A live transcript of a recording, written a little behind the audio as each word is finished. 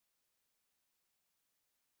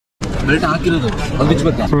Belt ಹಾಕಿರೋದು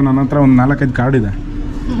ಹೊಂದಿಸ್ಬೇಕಾ? So ನನ್ನ ಹತ್ರ ಒಂದು 4-5 ಕಾರ್ಡ್ ಇದೆ.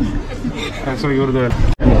 ಸೊ ಇವ್ರದ್ದು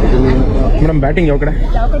ಮೇಡಮ್ ಬ್ಯಾಟಿಂಗ್ ಯಾವ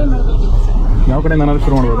ಕಡೆ ನಾನು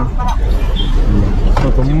ಶುರು ಮಾಡ್ಬೋದು? ಸೊ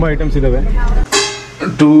ತುಂಬ ಐಟಮ್ಸ್ ಇದ್ದಾವೆ.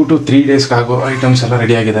 2 to 3 ಡೇಸ್ಗೆ ಆಗೋ ಐಟಮ್ಸ್ ಎಲ್ಲ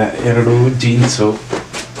ರೆಡಿಯಾಗಿದೆ. 2 ಜೀನ್ಸು,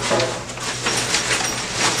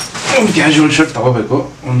 ಒಂದು ಕ್ಯಾಶುವಲ್ ಶರ್ಟ್ ತೊಗೋಬೇಕು,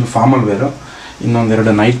 ಒಂದು ಫಾರ್ಮಲ್ ವೇರು, ಇನ್ನೊಂದು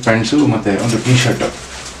 2 ನೈಟ್ ಪ್ಯಾಂಟ್ಸು ಮತ್ತು ಒಂದು ಟೀ ಶರ್ಟು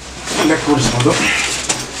ಇಲ್ಲೇ ಕೂರಿಸ್ಬೋದು,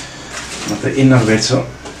 ಮತ್ತು ಇನ್ನರ್ ವೇರ್ಸು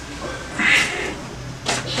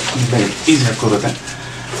ಈಸಿಯಾಗಿ ಕೂರುತ್ತೆ.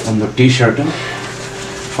 ಒಂದು ಟೀ ಶರ್ಟು,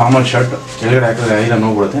 ಫಾರ್ಮಲ್ ಶರ್ಟ್ ಕೆಳಗಡೆ ಹಾಕಿದ್ರೆ ಐರನ್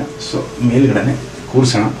ಹೋಗ್ಬಿಡುತ್ತೆ. ಸೊ ಮೇಲ್ಗಡೆ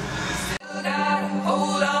ಕೂರಿಸೋಣ.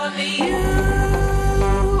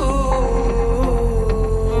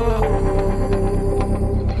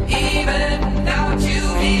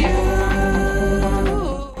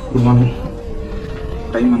 Good morning.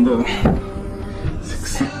 ಟೈಮ್ ಒಂದು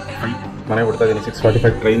 6:05 ಮನೆ ಬಿಡ್ತಾ ಇದ್ದೀನಿ.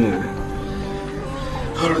 6:45 ಟ್ರೈನ್ ಇದೆ,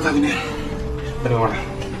 ಹೊರಡ್ತಾ ಇದ್ದೀನಿ. ಬನ್ನಿ ಮಾಡೋಣ.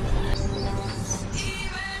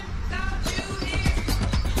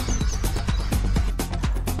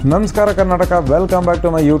 ನಮಸ್ಕಾರ Karnataka, welcome back to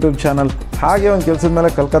my YouTube channel. ಹಾಗೆ ಒಂದು ಕೆಲಸದ ಮೇಲೆ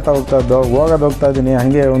ಕಲ್ಕತ್ತಾ ಹೋಗ್ತಾ ಇದ್ದೀನಿ.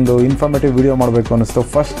 ಹಾಗೆ ಒಂದು ಇನ್ಫಾರ್ಮೇಟಿವ್ ವಿಡಿಯೋ ಮಾಡಬೇಕು ಅನ್ನಿಸ್ತು.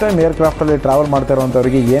 ಫಸ್ಟ್ ಟೈಮ್ ಏರ್ಕ್ರಾಫ್ಟಲ್ಲಿ ಟ್ರಾವೆಲ್ ಮಾಡ್ತಾ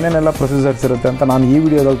ಇರೋವಂಥವ್ರಿಗೆ ಏನೇನೆಲ್ಲ ಪ್ರೊಸೀಜರ್ಸ್ ಇರುತ್ತೆ ಅಂತ ನಾನು ಈ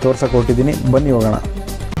ವಿಡಿಯೋದಲ್ಲಿ ತೋರ್ಸಕ್ಕೆ ಕೊಟ್ಟಿದ್ದೀನಿ. ಬನ್ನಿ ಹೋಗೋಣ.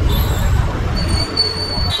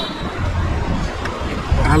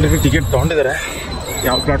 Already ticket ತೊಗೊಂಡಿದ್ದಾರೆ.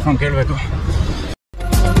 ಯಾವ ಪ್ಲಾಟ್ಫಾರ್ಮ್ ಕೇಳಬೇಕು?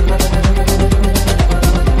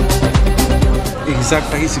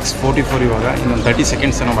 ಎಕ್ಸಾಕ್ಟಾಗಿ 6:44 ಇವಾಗ. ಇನ್ನೊಂದು 30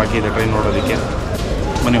 ಸೆಕೆಂಡ್ಸ್ ಏನೋ ಬಾಕಿ ಇದೆ ಟ್ರೈನ್ ನೋಡೋದಕ್ಕೆ.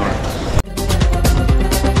 ಬನ್ನಿ ಹೋಗೋಣ.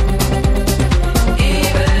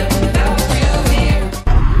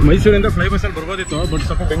 ಮೈಸೂರಿಂದ ಫ್ಲೈ ಬಸ್ಸಲ್ಲಿ ಬರ್ಬೋದಿತ್ತು, ಬಟ್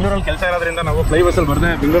ಸ್ವಲ್ಪ ಬೆಂಗಳೂರಲ್ಲಿ ಕೆಲಸ ಇರೋದ್ರಿಂದ ನಾವು ಫ್ಲೈ ಬಸ್ಸಲ್ಲಿ ಬರದೆ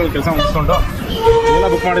ಬೆಂಗಳೂರಲ್ಲಿ ಕೆಲಸ ಮುಗಿಸ್ಕೊಂಡು ಓಲಾ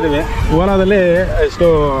ಬುಕ್ ಮಾಡಿದ್ದೀವಿ. ಓಲಾದಲ್ಲಿ ಎಷ್ಟು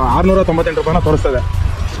 698 ರೂಪಾಯಿನ ತೋರಿಸ್ತದೆ.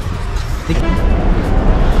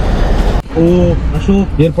 ಅಷ್ಟು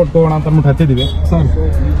ಏರ್ಪೋರ್ಟ್ಗೆ ಹೋಗೋಣ ಅಂತ ಅಂದ್ಬಿಟ್ಟು ಹತ್ತಿದ್ದೀವಿ. ಸರ್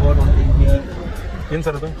ಏನು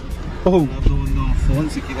ಸರ್ ಅದು? ಒಂದು ಫೋನ್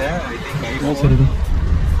ಸಿಕ್ಕಿದೆ. ಸರ್ ಇದು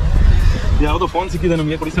ಯಾವುದೋ ಫೋನ್ ಸಿಕ್ಕಿದೆ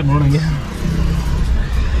ನಮಗೆ, ಕೊಡಿ sir ನೋಡೋಂಗೆ.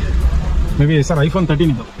 May be sir iPhone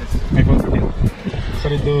 13 ಇದು. IPhone 13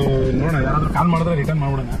 sir. ಇದು ನೋಡೋಣ, ಯಾರಾದರೂ ಕಾಲ್ ಮಾಡಿದ್ರೆ ರಿಟರ್ನ್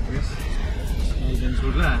ಮಾಡ್ಬಿಡೋಣ.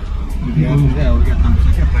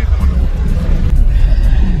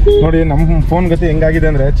 ನೋಡಿ ನಮ್ಮ ಫೋನ್ ಗತಿ ಹೆಂಗಾಗಿದೆ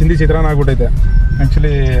ಅಂದರೆ ಚಿಂದಿ ಚಿತ್ರಾನ್ನ ಆಗ್ಬಿಟ್ಟೈತೆ.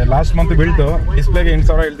 ಆ್ಯಕ್ಚುಲಿ ಲಾಸ್ಟ್ ಮಂತ್ ಬಿಲ್ಟು ಡಿಸ್ಪ್ಲೇಗೆ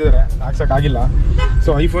 8,000 ಹೇಳ್ತಿದ್ದಾರೆ, ಹಾಕ್ಸೋಕ್ಕಾಗಿಲ್ಲ. ಸೊ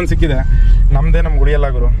ಐಫೋನ್ ಸಿಕ್ಕಿದೆ, ನಮ್ಮದೇ ನಮ್ಗೆ ಉಳಿಯಲ್ಲ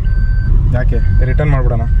ಗುರು. ಯಾಕೆ ರಿಟರ್ನ್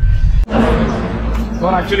ಮಾಡ್ಬಿಡೋಣ.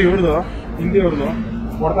 ಫೋನ್ ಆ್ಯಕ್ಚುಲಿ ಇವ್ರದ್ದು, ಹಿಂದಿ ಅವ್ರದ್ದು,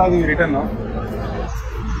 ಕೊಡ್ತಾ ಇದೀವಿ ರಿಟರ್ನು.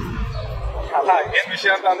 ಅಲ್ಲ ಏನು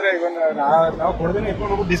ವಿಷಯ ಅಂತ ಅಂದರೆ, ಈಗ ನಾವು ಕೊಡ್ದೇನೆ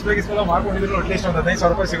ಇಟ್ಕೊಂಡು ಹೋಗ್ಬಿಟ್ಟು ಡಿಸ್ಪ್ಲೇ ಮಾಡ್ಕೊಂಡಿದ್ರು ಅಟ್ಲೀಸ್ಟ್ ಒಂದು 15,000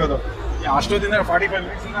 ರೂಪಾಯಿ ಸಿಗೋದು. ಅಷ್ಟೊತ್ತಿಂದ 45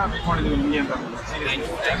 ಮಿನಿಟ್ಸಿಂದ ವೇಟ್ ಮಾಡಿದ್ದೀವಿ ನಿಮಗೆ ಅಂತ.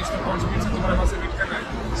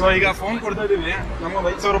 ಸೊ ಈಗ ಫೋನ್ ಕೊಡ್ತಾ ಇದ್ದೀವಿ, ನಮ್ಗೆ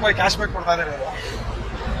 5,000 ರೂಪಾಯಿ ಕ್ಯಾಶ್ ಬ್ಯಾಕ್ ಕೊಡ್ತಾ ಇದ್ದಾರೆ.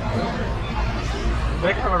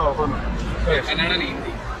 ಬೇಕಾ ಬೇಡ ಫೋನು?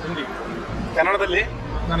 ಹಿಂದಿ ಕನ್ನಡದಲ್ಲಿ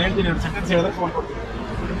ನಾನು ಹೇಳ್ತೀನಿ, ಒಂದು ಸೆಂಟೆನ್ಸ್ ಹೇಳಿದ್ರೆ ಫೋನ್ ಕೊಡ್ತೀನಿ.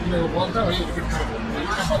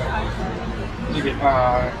 ಹೀಗೆ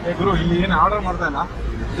ಗುರು, ಇಲ್ಲಿ ಏನು ಆರ್ಡರ್ ಮಾಡ್ತಾ ಇಲ್ಲ,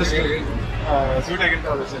 ಜಸ್ಟ್ ಸ್ವೀಟ್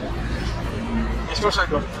ಆಗಿರ್ತಾವೆ ಸರಿ. ಎಷ್ಟು ವರ್ಷ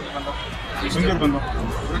ಆಯಿತು ಬಂದು? ಬೆಂಗಳೂರು ಬಂದು?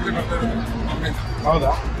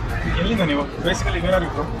 ಹೌದಾ? ಎಲ್ಲಿಂದ ನೀವು ಬೇಸಿಕಲಿ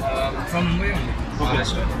ಏನಾಗಿತ್ತು?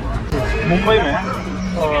 मुंबई में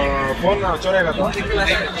फोन चोरी आगो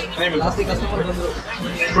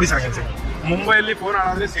कोड़ी साके ಮುಂಬೈಯಲ್ಲಿ ಫೋನ್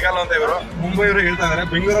ಹಾಳಾದ್ರೆ ಸಿಗಲ್ಲ ಅಂತ ಇವರು ಮುಂಬೈಯವರು ಹೇಳ್ತಾ ಇದ್ದಾರೆ.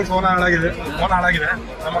 ಬೆಂಗಳೂರಲ್ಲಿ ಫೋನ್ ಹಾಳಾಗಿದೆ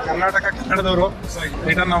ನಮ್ಮ ಕರ್ನಾಟಕ ಕನ್ನಡದವರು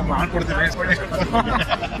ರಿಟರ್ನ್ ನಾವು ಮಾಡ್ಕೊಡ್ತೀವಿ.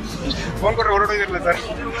 ಫೋನ್ ಕೊಟ್ಟರೆ ಹೊರಟೋಗಿರಲಿಲ್ಲ ಸರ್.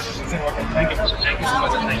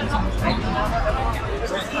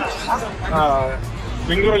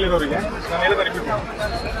 ಬೆಂಗಳೂರಲ್ಲಿರೋರಿಗೆ ನಾನು ಹೇಳೋದು ರಿಪೀಟ್,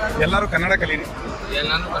 ಎಲ್ಲರೂ ಕನ್ನಡ ಕಲೀರಿ,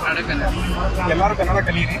 ಎಲ್ಲರೂ ಕನ್ನಡ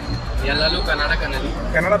ಕಲೀರಿ,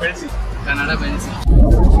 ಕನ್ನಡ ಬೆಳೆಸಿ.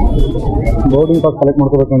 ಬೋರ್ಡಿಂಗ್ ಪಾಸ್ ಕಲೆಕ್ಟ್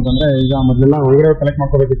ಮಾಡ್ಕೋಬೇಕು ಅಂತಂದ್ರೆ ಈಗ ಮೊದಲೆಲ್ಲ ಒಳಗಡೆ ಕಲೆಕ್ಟ್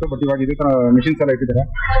ಮಾಡ್ಕೋಬೇಕಿತ್ತು, ಬಟ್ ಇವಾಗ ಇದೇ ತರ ಮಿಷಿನ್ಸ್ ಎಲ್ಲ ಇಟ್ಟಿದ್ದಾರೆ.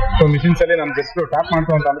 ಸೊ ಮಿಷಿನ್ಸ್ ಅಲ್ಲಿ ನಾನು ಜಸ್ಟ್ ಟ್ಯಾಪ್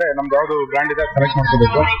ಮಾಡ್ತು ಅಂತಂದ್ರೆ ನಮ್ದು ಯಾವ್ದು ಬ್ರ್ಯಾಂಡ್ ಇದೆ ಸೆಲೆಕ್ಟ್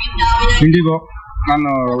ಮಾಡ್ಕೋಬೇಕು. ಇಂಡಿಗೋ ನಾನು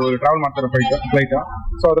ಟ್ರಾವೆಲ್ ಮಾಡ್ತಾರೆ ಫ್ಲೈಟ್.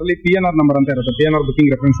 ಸೊ ಅದರಲ್ಲಿ PNR ನಂಬರ್ ಅಂತ ಇರುತ್ತೆ, PNR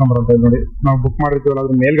ಬುಕಿಂಗ್ ರೆಫರೆನ್ಸ್ ನಂಬರ್ ಅಂತ ನೋಡಿ ನಾವು ಬುಕ್ ಮಾಡಿರ್ತೀವಲ್ಲ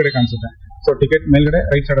ಅದ್ರ ಮೇಲ್ಗಡೆ ಕಾಣಿಸುತ್ತೆ. ಸೊ ಟಿಕೆಟ್ ಮೇಲ್ಗಡೆ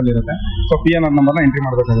ರೈಟ್ ಸೈಡ್ ಅಲ್ಲಿ ಇರುತ್ತೆ. ಸೊ PNR ನಂಬರ್ನ ಎಂಟ್ರಿ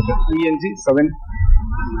ಮಾಡಬೇಕಾಗುತ್ತೆ. ENG7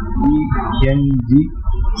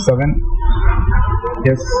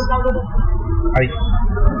 SI.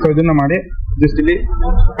 ಸೊ ಇದನ್ನ ಮಾಡಿ ಜಸ್ಟ್ ಇಲ್ಲಿ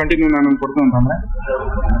ಕಂಟಿನ್ಯೂ ನಾನು ಕೊಡ್ತು ಅಂತಂದ್ರೆ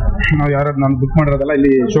ನಾವು ಯಾರು ನಾನು ಬುಕ್ ಮಾಡಿರೋದೆಲ್ಲ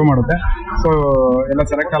ಇಲ್ಲಿ ಶೋ ಮಾಡುತ್ತೆ. ಸೊ ಎಲ್ಲ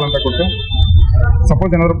ಸೆಲೆಕ್ಟ್ ಆಲ್ ಅಂತ ಕೊಟ್ಟು,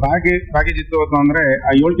 ಸಪೋಸ್ ಏನಾದ್ರು ಬ್ಯಾಗೇಜ್ ಇತ್ತು ಅಂತಂದ್ರೆ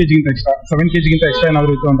 7 kg ಎಕ್ಸ್ಟ್ರಾ 7 kg ಎಕ್ಸ್ಟ್ರಾ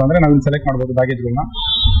ಏನಾದ್ರು ಇತ್ತು ಅಂತಂದ್ರೆ ನಾವು ಇಲ್ಲಿ ಸೆಲೆಕ್ಟ್ ಮಾಡ್ಬೋದು ಬ್ಯಾಗೇಜ್ಗಳನ್ನ.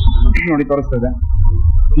 ನೋಡಿ ತೋರಿಸ್ತಾ ಇದೆ,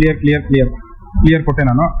 ಕ್ಲಿಯರ್ ಕೊಟ್ಟೆ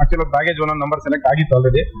ನಾನು. ಆಕ್ಚುಲಿ ಬ್ಯಾಗೇಜ್ ಒಂದೊಂದು ನಂಬರ್ ಸೆಲೆಕ್ಟ್ ಆಗಿತ್ತು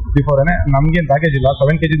ಆಲ್ರೆಡಿ ಬಿಫೋರೇನೆ. ನಮ್ಗೇನು ಬ್ಯಾಗೇಜ್ ಇಲ್ಲ,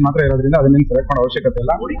 7 kg ಮಾತ್ರ ಇರೋದ್ರಿಂದ ಅದನ್ನೇನು ಸೆಲೆಕ್ಟ್ ಮಾಡೋ ಅವಶ್ಯಕತೆ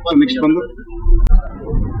ಇಲ್ಲ. ನೆಕ್ಸ್ಟ್ ಬಂದು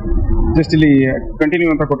ಜಸ್ಟ್ ಇಲ್ಲಿ ಕಂಟಿನ್ಯೂ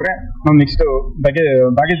ಅಂತ ಕೊಟ್ಟರೆ ನಾವು ನೆಕ್ಸ್ಟ್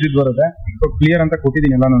ಬ್ಯಾಗೇಜ್ ಇದು ಬರುತ್ತೆ. ಸೊ ಕ್ಲಿಯರ್ ಅಂತ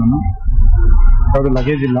ಕೊಟ್ಟಿದ್ದೀನಿ ಎಲ್ಲ ನಾನು, ಯಾವುದು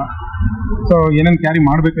ಲಗೇಜ್ ಇಲ್ಲ. ಸೊ ಏನೇನು ಕ್ಯಾರಿ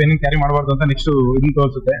ಮಾಡಬೇಕು ಏನೇನು ಕ್ಯಾರಿ ಮಾಡಬಾರ್ದು ಅಂತ ನೆಕ್ಸ್ಟ್ ಇದನ್ನು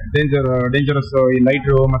ತೋರಿಸುತ್ತೆ. ಡೇಂಜರಸ್ ಈ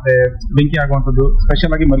ಲೈಟ್ರು ಮತ್ತೆ ಬೆಂಕಿ ಆಗುವಂಥದ್ದು,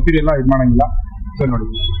 ಸ್ಪೆಷಲ್ ಆಗಿ ಮರ್ಕ್ಯೂರಿ ಎಲ್ಲ ಇದು ಮಾಡಂಗಿಲ್ಲ. ಸೊ ನೋಡಿ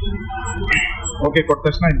ಓಕೆ ಕೊಟ್ಟ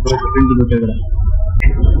ತಕ್ಷಣ ಇದು ಬರುತ್ತೆ ಪ್ರಿಂಟ್ ಜೊತೆ ಇದ್ರೆ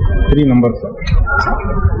 3 ನಂಬರ್ಸ್.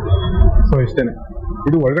 ಸೊ ಇಷ್ಟೇ,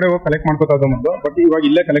 ಇದು ಒಳಗಡೆ ಹೋಗಿ ಕಲೆಕ್ಟ್ ಮಾಡ್ಕೋತಾ ಇದ್ದೋ ಮೊದಲು, ಬಟ್ ಇವಾಗ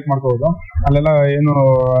ಇಲ್ಲೇ ಕಲೆಕ್ಟ್ ಮಾಡ್ಕೋಬೋದು. ಅಲ್ಲೆಲ್ಲ ಏನು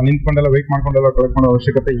ನಿಂತ್ಕೊಂಡೆಲ್ಲ ವೆಯ್ಟ್ ಮಾಡ್ಕೊಂಡೆಲ್ಲ ಕಲೆಕ್ಟ್ ಮಾಡೋ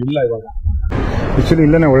ಅವಶ್ಯಕತೆ ಇಲ್ಲ ಇವಾಗ. ಆ್ಯಕ್ಚುಲಿ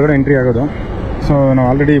ಇಲ್ಲೇ ಒಳಗಡೆ ಎಂಟ್ರಿ ಆಗೋದು. ಸೊ ನಾವು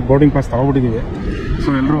ಆಲ್ರೆಡಿ ಬೋರ್ಡಿಂಗ್ ಪಾಸ್ ತಗೊಬಿಟ್ಟಿದ್ದೀವಿ. ಸೊ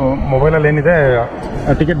ಎಲ್ಲರೂ ಮೊಬೈಲಲ್ಲಿ ಏನಿದೆ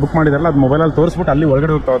ಟಿಕೆಟ್ ಬುಕ್ ಮಾಡಿದಾರಲ್ಲ ಅದು ಮೊಬೈಲಲ್ಲಿ ತೋರಿಸ್ಬಿಟ್ಟು ಅಲ್ಲಿ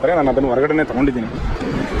ಒಳಗಡೆ ಹೋಗ್ತಾ ಹೋಗ್ತಾರೆ. ನಾನು ಅದನ್ನು ಹೊರಗಡೆ ತೊಗೊಂಡಿದ್ದೀನಿ.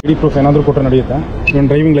 ಐಡಿ ಪ್ರೂಫ್ ಏನಾದರೂ ಕೊಟ್ಟರೆ ನಡೆಯುತ್ತೆ. ಇವನು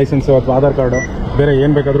ಡ್ರೈವಿಂಗ್ ಲೈಸೆನ್ಸು ಅಥವಾ ಆಧಾರ್ ಕಾರ್ಡು ಬೇರೆ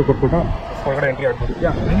ಏನು ಬೇಕಾದರೂ ಕೊಟ್ಬಿಟ್ಟು ಹೊರಗಡೆ ಎಂಟ್ರಿ ಆಗ್ಬಿಟ್ಟು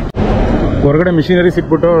ಹೊರಗಡೆ ಮಿಷಿನರೀಸ್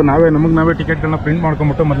ಇಟ್ಬಿಟ್ಟು ನಮಗೆ ಟಿಕೆಟ್ಗಳನ್ನ ಪ್ರಿಂಟ್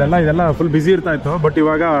ಮಾಡ್ಕೊಂಬಿಟ್ಟು ಮೊದಲೆಲ್ಲ ಇದೆಲ್ಲ ಫುಲ್ ಬಿಸಿ ಇರ್ತಾ ಇತ್ತು. ಬಟ್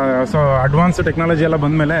ಇವಾಗ ಸೊ ಅಡ್ವಾನ್ಸ್ ಟೆಕ್ನಾಲಜಿ ಎಲ್ಲ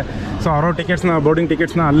ಬಂದಮೇಲೆ ಸೊ ಅವರ ಟಿಕೆಟ್ಸ್ನ ಬೋರ್ಡಿಂಗ್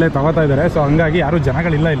ಟಿಕೆಟ್ಸ್ನ ಅಲ್ಲೇ ತಗೋತಾ ಇದ್ದಾರೆ. ಸೊ ಹಂಗಾಗಿ ಯಾರೂ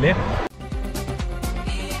ಜನಗಳಿಲ್ಲ ಇಲ್ಲಿ.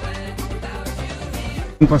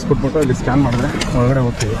 ಪಾಸ್ ಕೊಟ್ಬಿಟ್ಟು ಇಲ್ಲಿ ಸ್ಕ್ಯಾನ್ ಮಾಡಿದ್ರೆ ಒಳಗಡೆ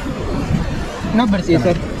ಹೋಗ್ತೀವಿ. ಬರ್ತೀವಿ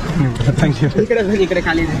ಸರ್. Thank you. ಈ ಕಡೆ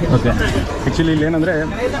ಖಾಲಿ ಇದೆ. ಓಕೆ ಆ್ಯಕ್ಚುಲಿ ಇಲ್ಲಿ ಏನಂದರೆ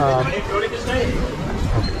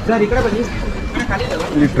ಸರ್ ಈ ಕಡೆ ಬನ್ನಿ.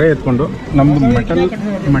 ಇಲ್ಲಿ ಟ್ರೇ ಎತ್ಕೊಂಡು ನಮ್ಮದು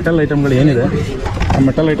ಮೆಟಲ್ ಐಟಮ್ಗಳು ಏನಿದೆ ಆ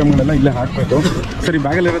ಮೆಟಲ್ ಐಟಮ್ಗಳೆಲ್ಲ ಇಲ್ಲೇ ಹಾಕಬೇಕು. ಸರಿ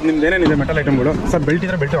ಬ್ಯಾಗಲ್ಲಿ ಇರೋದು ನಿಮ್ದು ಏನೇನಿದೆ ಮೆಟಲ್ ಐಟಮ್ಗಳು ಸರ್? ಬೆಲ್ಟ್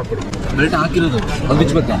ಇದ್ರೆ ಬೆಲ್ಟ್ ಹಾಕ್ಬಿಡಿ. ಬೆಲ್ಟ್ ಹಾಕಿರೋದು ಅದು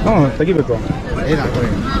ಬಿಚ್ಚಬೇಕಾ? ಹ್ಞೂ ತೆಗಿಬೇಕು.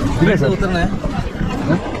 ಇಲ್ಲ ಸರ್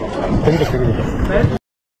ತೆಗಿಬೇಕು.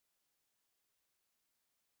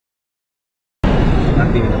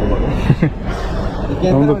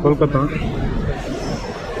 ನಮ್ಮದು ಕೋಲ್ಕತ್ತಾ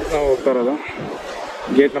ನಾವು ಹೋಗ್ತಾ ಇರೋದು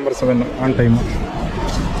ಗೇಟ್ ನಂಬರ್ 7 ಆನ್ ಟೈಮು.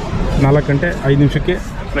 4 ಗಂಟೆ 5 ನಿಮಿಷಕ್ಕೆ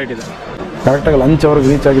ಫ್ಲೈಟ್ ಇದೆ. ಕರೆಕ್ಟಾಗಿ ಲಂಚ್ ಅವ್ರಿಗೆ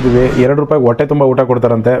ರೀಚ್ ಆಗಿದ್ದೀವಿ. ₹2 ಹೊಟ್ಟೆ ತುಂಬ ಊಟ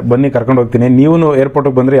ಕೊಡ್ತಾರಂತೆ. ಬನ್ನಿ ಕರ್ಕೊಂಡು ಹೋಗ್ತೀನಿ. ನೀವು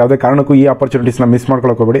ಏರ್ಪೋರ್ಟಿಗೆ ಬಂದರೆ ಯಾವುದೇ ಕಾರಣಕ್ಕೂ ಈ ಆಪರ್ಚುನಿಟೀಸ್ನ ಮಿಸ್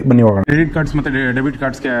ಮಾಡ್ಕೊಳಕ್ಕೆ ಹೋಗಬೇಡಿ. ಬನ್ನಿ ಹೋಗೋಣ. ಕ್ರೆಡಿಟ್ ಕಾರ್ಡ್ಸ್ ಮತ್ತು ಡೆಬಿಟ್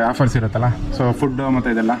ಕಾರ್ಡ್ಸ್ಗೆ ಆಫರ್ಸ್ ಇರುತ್ತಲ್ಲ, ಸೊ ಫುಡ್ ಮತ್ತು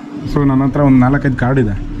ಇದೆಲ್ಲ. ಸೊ ನನ್ನ ಹತ್ರ ಒಂದು 4-5 ಕಾರ್ಡ್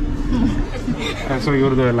ಇದೆ. ಸೊ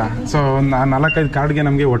ಇವ್ರದ್ದು ಎಲ್ಲ. ಸೊ ಒಂದು 4-5 ಕಾರ್ಡ್ಗೆ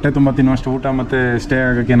ನಮಗೆ ಹೊಟ್ಟೆ ತುಂಬ ತಿನ್ನುವಷ್ಟು ಊಟ ಮತ್ತು ಸ್ಟೇ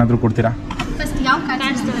ಆಗೋಕ್ಕೆ ಏನಾದರೂ ಕೊಡ್ತೀರಾ?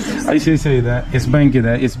 ICICI ಇದೆ, ಎಸ್ ಬ್ಯಾಂಕ್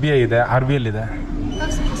ಇದೆ, SBI ಇದೆ, RBL ಇದೆ.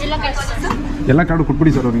 ಎಲ್ಲ ಕಾರ್ಡು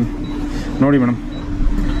ಕೊಟ್ಬಿಡಿ ಸರ್ ಅವ್ರಿಗೆ. ನೋಡಿ madam,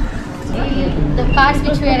 the cards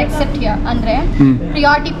which we are accept here andre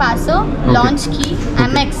priority pass, launch key,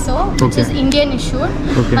 Amex which is Indian issued,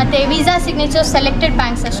 ಮತ್ತೆ visa signature selected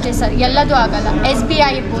banks ಅಷ್ಟೇ ಸರ್, ಎಲ್ಲದೂ ಆಗಲ್ಲ.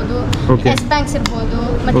 SBI ಇರ್ಬೋದು, S banks ಇರ್ಬೋದು,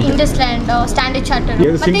 ಮತ್ತೆ Indus Land, Standard Chartered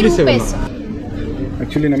ಮತ್ತೆ ರೂಪೇಸ್.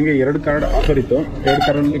 ಆ್ಯಕ್ಚುಲಿ ನಮಗೆ 2 card offer ಇತ್ತು.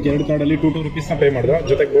 2 ಕಾರ್ಡಲ್ಲಿ ₹2 ಪೇ ಮಾಡಿದ್ರು.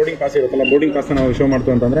 ಜೊತೆಗೆ ಬೋರ್ಡಿಂಗ್ ಪಾಸ್ ಇರುತ್ತಲ್ಲ, ಬೋರ್ಡಿಂಗ್ ಪಾಸ್ನ ನಾವು ಶೋ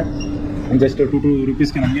ಮಾಡ್ತು ಅಂತಂದರೆ ಜಸ್ಟ್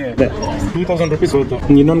 ₹2 ನಮಗೆ ₹2,000 ಹೋಯ್ತು.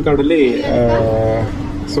 ಇನ್ನೊಂದು ಕಾರ್ಡಲ್ಲಿ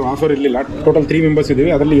ಸೊ ಆಫರ್ ಇರಲಿಲ್ಲ. ಟೋಟಲ್ 3 ಮೆಂಬರ್ಸ್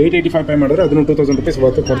ಇದ್ದೀವಿ. ಅದರಲ್ಲಿ $885 ಪೇ ಮಾಡಿದ್ರೆ ಅದನ್ನು ₹2,000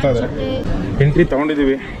 ಹೊತ್ತು ಕೊಡ್ತಾ ಇದ್ದಾರೆ. ಎಂಟ್ರಿ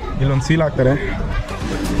ತೊಗೊಂಡಿದ್ದೀವಿ. ಇಲ್ಲೊಂದು ಸೀಲ್ ಹಾಕ್ತಾರೆ.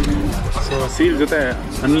 ಸೊ ಸೀಲ್ ಜೊತೆ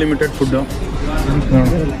ಅನ್ಲಿಮಿಟೆಡ್ ಫುಡ್ಡು.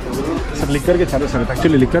 ಸರ್ ಲಿಕ್ಕರ್ಗೆ ಚಾರ್ಜಸ್ ಆಗುತ್ತೆ.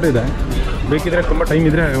 ಆ್ಯಕ್ಚುಲಿ ಲಿಕ್ಕರ್ ಇದೆ, ಬೇಕಿದ್ರೆ ತುಂಬ ಟೈಮ್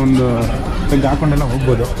ಇದ್ದರೆ ಒಂದು ಹಾಕ್ಕೊಂಡೆಲ್ಲ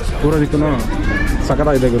ಹೋಗ್ಬೋದು. ಪೂರೋದಕ್ಕೂ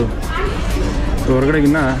ಸಖತ್ತಾಗಿದೆ ಗುರು.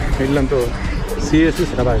 ಹೊರಗಡೆಗಿನ್ನ ಇಲ್ಲಂತೂ ಸೀರಿಯಸ್ಲಿ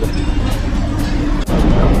ಸಖತ್ತಾಗಿದೆ.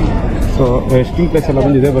 ಸೊ ರೆಸ್ಟಿಂಗ್ ಪ್ಲೇಸ್ ಎಲ್ಲ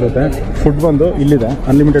ಬಂದು ಇದೇ ಬರುತ್ತೆ. ಫುಡ್ ಬಂದು ಇಲ್ಲಿದೆ,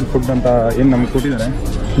 ಅನ್ಲಿಮಿಟೆಡ್ ಫುಡ್ ಅಂತ ಏನು ನಮ್ಗೆ ಕೊಟ್ಟಿದ್ದಾರೆ.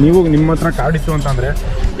 ನೀವು ನಿಮ್ಮ ಹತ್ರ ಕಾರ್ಡ್ ಇತ್ತು ಅಂತಂದರೆ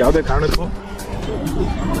ಯಾವುದೇ ಕಾರಣಕ್ಕೂ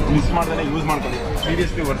ಮಿಸ್ ಮಾಡ್ದೇ ಯೂಸ್ ಮಾಡ್ಕೊಳ್ಳಿ.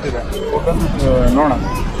 ಸೀರಿಯಸ್ಲಿ ಬರ್ತಿದೆ. ನೋಡೋಣ,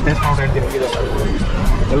 ಟೇಸ್ಟ್ ಮಾಡಿ ಹೇಳ್ತೀನಿ.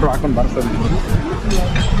 ಎಲ್ಲರೂ ಹಾಕೊಂಡು ಬರ್ತಾರೆ,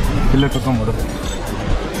 ಇಲ್ಲೇ ತೊಗೊಂಬೋದು.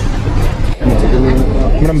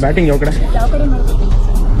 ಮೇಡಮ್ ಬ್ಯಾಟಿಂಗ್ ಯಾವ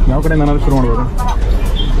ಕಡೆ ನಾನಾದರೂ ಶುರು ಮಾಡ್ಬೋದು?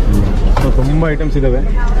 ಸೊ ತುಂಬ ಐಟಮ್ಸ್ ಇದ್ದಾವೆ.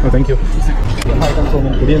 Thank you. ಎಲ್ಲ ಐಟಮ್ಸು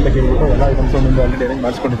ಒಂದು ಕುಡಿ ಅಂತ ಕೇಳ್ಬಿಟ್ಟು ಎಲ್ಲ ಐಟಮ್ಸು ಒಂದು ಆಲ್ರೆಡಿ ಅರೇಂಜ್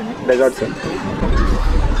ಮಾಡಿಸ್ಕೊಂಡಿದ್ದೀನಿ. ಡೆಸರ್ಟ್ಸ್,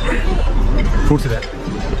 ಫ್ರೂಟ್ಸ್ ಇದೆ,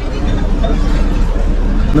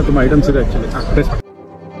 ಇನ್ನೂ ತುಂಬ ಐಟಮ್ಸ್ ಇದೆ ಆ್ಯಕ್ಚುಲಿ. ಟೇಸ್ಟ್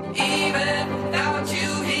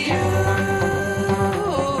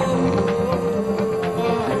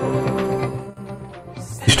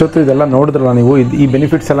ಇಷ್ಟೊತ್ತು ಇದೆಲ್ಲ ನೋಡಿದ್ರಲ್ಲ ನೀವು. ಈ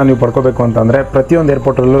ಬೆನಿಫಿಟ್ಸ್ ಎಲ್ಲ ನೀವು ಪಡ್ಕೋಬೇಕು ಅಂತಂದರೆ ಪ್ರತಿಯೊಂದು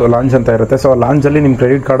ಏರ್ಪೋರ್ಟಲ್ಲೂ ಲಾಂಚ್ ಅಂತ ಇರುತ್ತೆ. ಸೊ ಲಾಂಚಲ್ಲಿ ನಿಮ್ಮ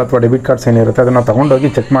ಕ್ರೆಡಿಟ್ ಕಾರ್ಡ್ ಅಥವಾ ಡೆಬಿಟ್ ಕಾರ್ಡ್ಸ್ ಏನಿರುತ್ತೆ ಅದನ್ನು ತೊಗೊಂಡೋಗಿ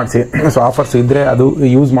ಚೆಕ್ ಮಾಡಿಸಿ. ಸೊ ಆಫರ್ಸ್ ಇದ್ದರೆ ಅದು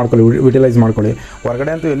ಯೂಸ್ ಮಾಡ್ಕೊಳ್ಳಿ, ಯುಟಿಲೈಸ್ ಮಾಡ್ಕೊಳ್ಳಿ.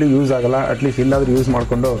 ಹೊರಗಡೆ ಅಂತೂ ಎಲ್ಲೂ ಯೂಸ್ ಆಗೋಲ್ಲ, ಅಟ್ಲೀಸ್ಟ್ ಇಲ್ಲಾದರೂ ಯೂಸ್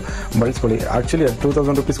ಮಾಡಿಕೊಂಡು ಬಳಸ್ಕೊಳ್ಳಿ. ಆ್ಯಕ್ಚುಲಿ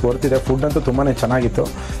 ₹2,000 ವರ್ತಿದೆ. ಫುಡ್ ಅಂತೂ ತುಂಬಾ ಚೆನ್ನಾಗಿತ್ತು.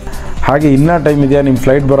 ಹಾಗೆ ಇನ್ನೂ ಟೈಮ್ ಇದೆಯಾ, ನಿಮ್ಮ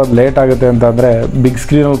ಫ್ಲೈಟ್ ಬರೋದು ಲೇಟ್ ಆಗುತ್ತೆ ಅಂತಂದರೆ ಬಿಗ್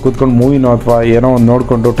ಸ್ಕ್ರೀನಲ್ಲಿ ಕೂತ್ಕೊಂಡು ಮೂವಿನೋ ಅಥವಾ ಏನೋ ಒಂದು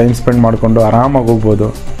ನೋಡಿಕೊಂಡು ಟೈಮ್ ಸ್ಪೆಂಡ್ ಮಾಡಿಕೊಂಡು ಆರಾಮಾಗಿ ಹೋಗ್ಬೋದು.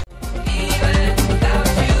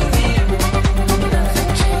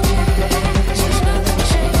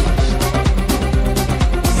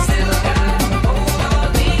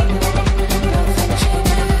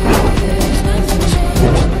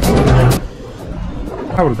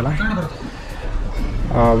 ಬರುತ್ತಲ್ಲ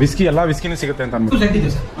ವಿಸ್ಕಿ, ಎಲ್ಲ ವಿಸ್ಕಿನೂ ಸಿಗುತ್ತೆ ಅಂತ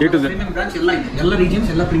ಅಂದ್ಬಿಟ್ಟು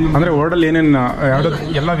ಅಂದರೆ ವರ್ಲ್ಡಲ್ಲಿ ಏನೇನು ಯಾವುದೋ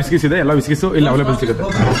ಎಲ್ಲ ವಿಸ್ಕೀಸ್ ಇದೆ, ಎಲ್ಲ ವಿಸ್ಕೀಸು ಇಲ್ಲಿ ಅವೈಲೇಬಲ್ ಸಿಗುತ್ತೆ.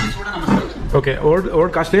 ಓಕೆ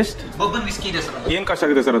ಓಲ್ಡ್ ಕಾಸ್ಟ್ ಎಷ್ಟು? ಓಪನ್ ವಿಸ್ಕಿ ಇದೆ ಸರ್. ಏನು ಕಾಸ್ಟ್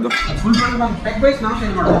ಆಗಿದೆ ಸರ್ ಅದು? ಫುಲ್ ನಾವು ಪೆಗ್ ವೈಸ್ ನಾವು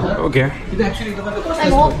ಸೇಲ್ ಮಾಡೋದು ಸರ್. ಓಕೆ ಇದು ಆಕ್ಚುಲಿ ಇದು ಬಂದು I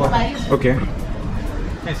hope guys. Okay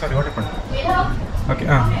sorry what happen? Okay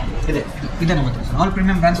ಹಾಂ ಇದೆ ನಮ್ಮ ಹತ್ರ ಸರ್. ಆಲ್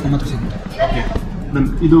ಪ್ರೀಮಿಯಂ ಬ್ರ್ಯಾಂಡ್ಸ್ ನಮ್ಮ ಹತ್ರ ಸಿಗುತ್ತೆ. ಓಕೆ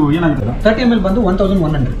ಇದು ಏನಾಗುತ್ತೆ? 30 ml ಬಂದು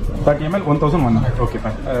 1100. 30 ml 1100. Okay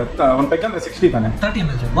fine. ಒಂದು ಪೆಗ್ ಅಂದರೆ 60 ತಾನೆ? 30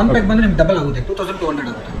 ml ಸರ್. ಒಂದು ಪೆಗ್ ಬಂದರೆ ನಿಮ್ಗೆ ಡಬಲ್ ಆಗುತ್ತೆ, 2200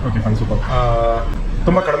 ಆಗುತ್ತೆ. Okay fine super.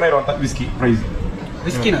 ತುಂಬ ಕಡಿಮೆ ಇರುವಂಥ ವಿಸ್ಕಿ ಪ್ರೈಸ್.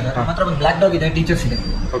 ವಿಸ್ಕಿನ ಸರ್ ಮಾತ್ರ ಒಂದು ಬ್ಲ್ಯಾಕ್ ಡಾಗ್ ಇದೆ, ಟೀಚರ್ಸ್ ಇದೆ.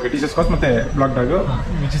 ಓಕೆ ಟೀಚರ್ಸ್ ಕಾಸ್ಟ್ ಮತ್ತು block dog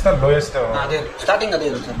which is the lowest? ಅದೇ ಸ್ಟಾರ್ಟಿಂಗ್ ಅದೇ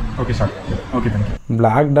ಇರುತ್ತೆ sir. Okay start. Okay thank you.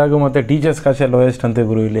 Black dog ಮತ್ತು ಟೀಚರ್ಸ್ ಕಾಸೆ ಲೋಯೆಸ್ಟ್ ಅಂತ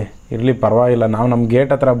ಗುರು ಇಲ್ಲಿ ಇರಲಿ ಪರವಾಗಿಲ್ಲ. ನಾವು ನಮ್ಮ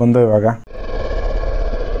ಗೇಟ್ ಹತ್ರ ಬಂದು ಇವಾಗ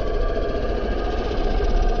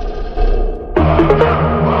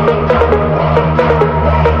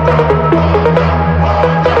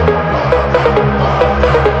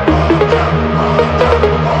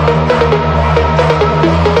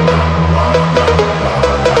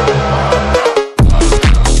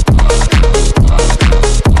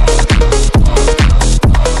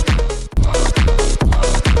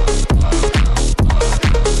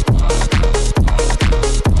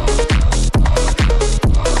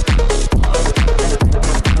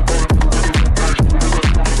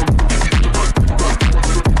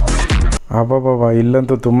ಅಬ್ಬಬ್ಬಾ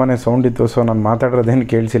ಇಲ್ಲಂತೂ ತುಂಬಾ ಸೌಂಡ್ ಇತ್ತು, ಸೊ ನಾನು ಮಾತಾಡೋದೇನು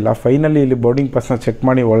ಕೇಳಿಸಿಲ್ಲ. ಫೈನಲಿ ಇಲ್ಲಿ ಬೋರ್ಡಿಂಗ್ ಪಾಸ್ನ ಚೆಕ್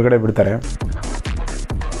ಮಾಡಿ ಒಳಗಡೆ ಬಿಡ್ತಾರೆ.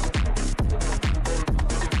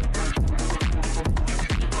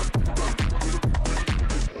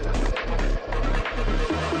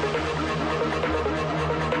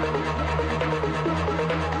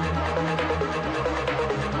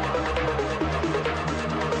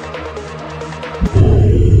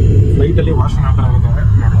 ಫ್ಲೈಟಲ್ಲಿ ವಾಶ್ರೂಮ್ ಯಾವ ಥರ ಇರುತ್ತೆ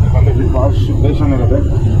ಬಂದು ವಾಶ್ ಬೇಷನ್ ಇರುತ್ತೆ.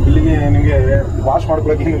 ಇಲ್ಲಿಗೆ ನಿಮಗೆ ವಾಶ್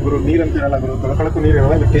ಮಾಡ್ಕೊಳ್ಳೋಕೆ ಏನು ಗುರು ನೀರು ಅಂತ ಇರಲ್ಲ ಗುರು, ತೊಳ್ಕೊಳ್ಳೋಕ್ಕೂ ನೀರು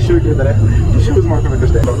ಇರಲ್ಲ. ಇಲ್ಲಿ ಟಿಶ್ಯೂ ಇಟ್ಟಿರ್ತಾರೆ, ಟಿಶ್ಯೂ ಯೂಸ್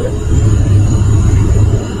ಮಾಡ್ಕೋಬೇಕಷ್ಟೇ.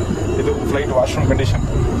 ಇದು ಫ್ಲೈಟ್ ವಾಶ್ರೂಮ್ ಕಂಡೀಷನ್.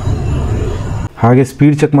 ಹಾಗೆ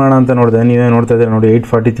ಸ್ಪೀಡ್ ಚೆಕ್ ಮಾಡೋಣ ಅಂತ ನೋಡಿದೆ, ನೀವೇ ನೋಡ್ತಾ ಇದ್ದೀರಾ ನೋಡಿ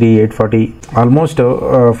 843, 840 ಆಲ್ಮೋಸ್ಟ್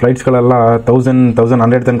ಫ್ಲೈಟ್ಸ್ಗಳೆಲ್ಲ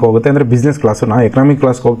 1100 ತನಕ ಹೋಗುತ್ತೆ. ಅಂದರೆ ಬಿಸ್ನೆಸ್ ಕ್ಲಾಸು, ನಾ ಎಕನಾಮಿಕ್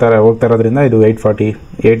ಕ್ಲಾಸ್ಗೆ ಹೋಗ್ತಾ ಇರೋದ್ರಿಂದ ಇದು 840,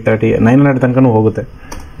 830, 900 ತನಕನೂ ಹೋಗುತ್ತೆ.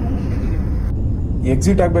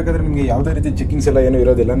 ಎಕ್ಸಿಟ್ ಆಗಬೇಕಾದ್ರೆ ನಿಮಗೆ ಯಾವುದೇ ರೀತಿ ಚೆಕಿಂಗ್ಸ್ ಎಲ್ಲ ಏನೂ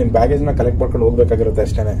ಇರೋದಿಲ್ಲ, ನಿಮ್ಮ ಬ್ಯಾಗೇಜ್ನ ಕಲೆಕ್ಟ್ ಮಾಡ್ಕೊಂಡು ಹೋಗಬೇಕಾಗಿರುತ್ತೆ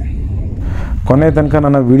ಅಷ್ಟೇ. ಕೊನೆ ತನಕ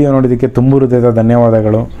ನನ್ನ ವೀಡಿಯೋ ನೋಡೋದಕ್ಕೆ ತುಂಬ ಹೃದಯದ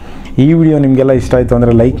ಧನ್ಯವಾದಗಳು. ಈ ವಿಡಿಯೋ ನಿಮಗೆಲ್ಲ ಇಷ್ಟ ಆಯಿತು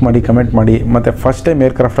ಅಂದರೆ ಲೈಕ್ ಮಾಡಿ, ಕಮೆಂಟ್ ಮಾಡಿ, ಮತ್ತು ಫಸ್ಟ್ ಟೈಮ್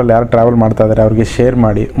ಏರ್ಕ್ರಾಫ್ಟಲ್ಲಿ ಯಾರು ಟ್ರಾವೆಲ್ ಮಾಡ್ತಾ ಇದ್ದಾರೆ ಅವ್ರಿಗೆ ಶೇರ್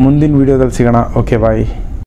ಮಾಡಿ. ಮುಂದಿನ ವೀಡಿಯೋದಲ್ಲಿ ಸಿಗೋಣ. Okay bye.